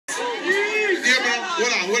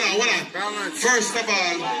hold on.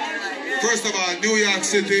 First of all, New York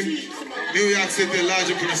City,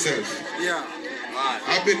 larger for yourself. Yeah.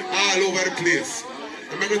 I've been all over the place.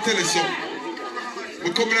 I'm going to tell you something.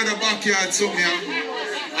 We're coming in the backyard, something here,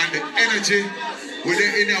 and the energy when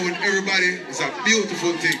they're in there with everybody is a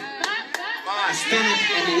beautiful thing. I stand up,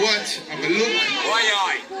 I'm going to watch, I'm going to look.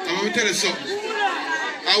 I'm going to tell you something.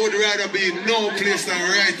 I would rather be in no place than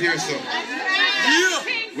right here, so.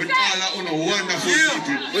 With all that wonderful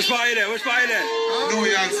people. Which part you there? New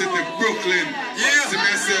York City, Brooklyn. Yeah.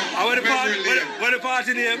 What the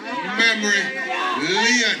party name? Memory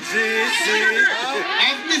Lane.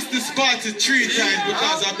 I've missed this party 3 times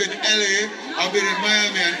because I've been in LA, I've been in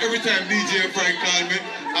Miami, and every time DJ Frank called me,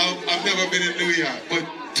 I've never been in New York. But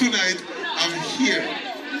tonight, I'm here.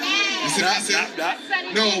 You see what I said?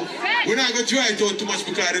 No, we're not going to try it out too much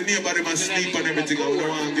because the neighbor them sleep and everything. I don't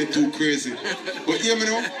want to get too crazy. But hear me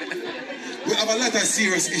now, we have a lot of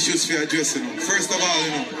serious issues for addressing. First of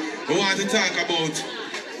all, we want to talk about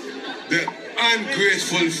the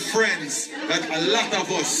ungrateful friends that a lot of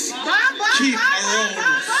us keep around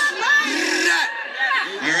us.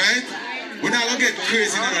 Alright? We're not going to get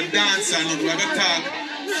crazy on a dance and we're going to talk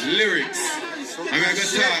lyrics. And we're going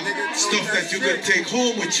to talk stuff that you can take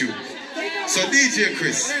home with you. So DJ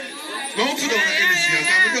Chris, don't put on the energy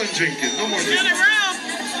because we're done drinking. No more drinking.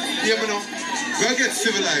 Yeah, but no. We're going to get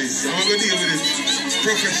civilized and we're going to deal with it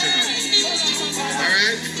professionally.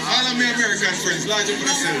 Alright? All of my American friends, larger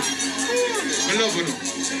for themselves. I love you.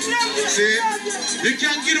 See? You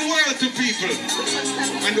can't give the world to people.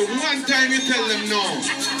 And the one time you tell them no,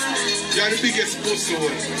 you're the biggest pussy.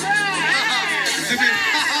 See me?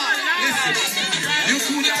 Listen, you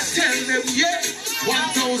could not tell them yes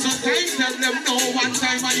 1,000 times, tell them no one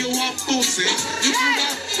time and you are pussy. You could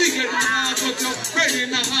not figure it out, but you're ready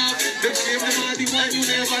in the half. Them claim them are the one you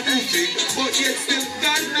never do fit. But yet still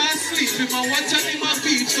God not sleep. Him and watch and him a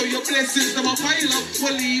peep. So your blessings them a pile up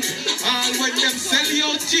will leave. All when them sell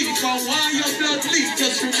you cheap and why your blood leak.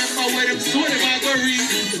 Just remember where them soul them are go read.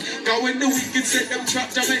 Cause when the wicked set them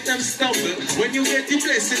trap to make them stumble. When you get your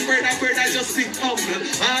blessing, brother, just sit humble.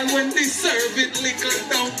 All when they serve it, little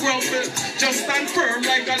don't grumble. Just stand firm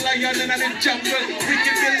like a lion in the jungle.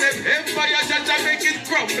 Wicked build them empire, judge and make it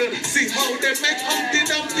crumble. See how they make Humpty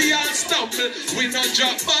Dumpty all stumble. We no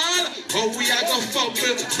drop ball, how we are go fumble.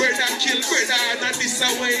 Brother kill brother, and this is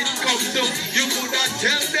way it come to. You could not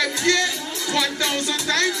tell them yeah 1,000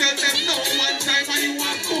 times, tell them no one time and you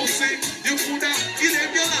are pussy. You could have give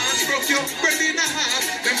them your last, broke your bread in a half.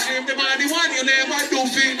 Them claim them are the one you never do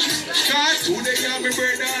fit. Cause today you have me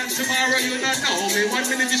brother and tomorrow you not know me.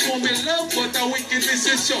 1 minute you show me love, but a wickedness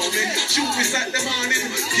you show me. Shoot me at the morning,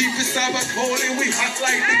 keep the Sabbath holy. We hot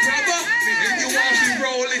like the grabber, and you want to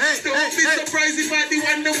roll it. Don't be surprised if I the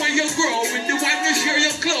one the way you grow with. The one you share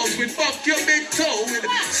your clothes with, fuck your big toe with.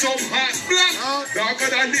 Some hot black, darker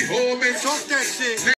than the home. Talk that shit.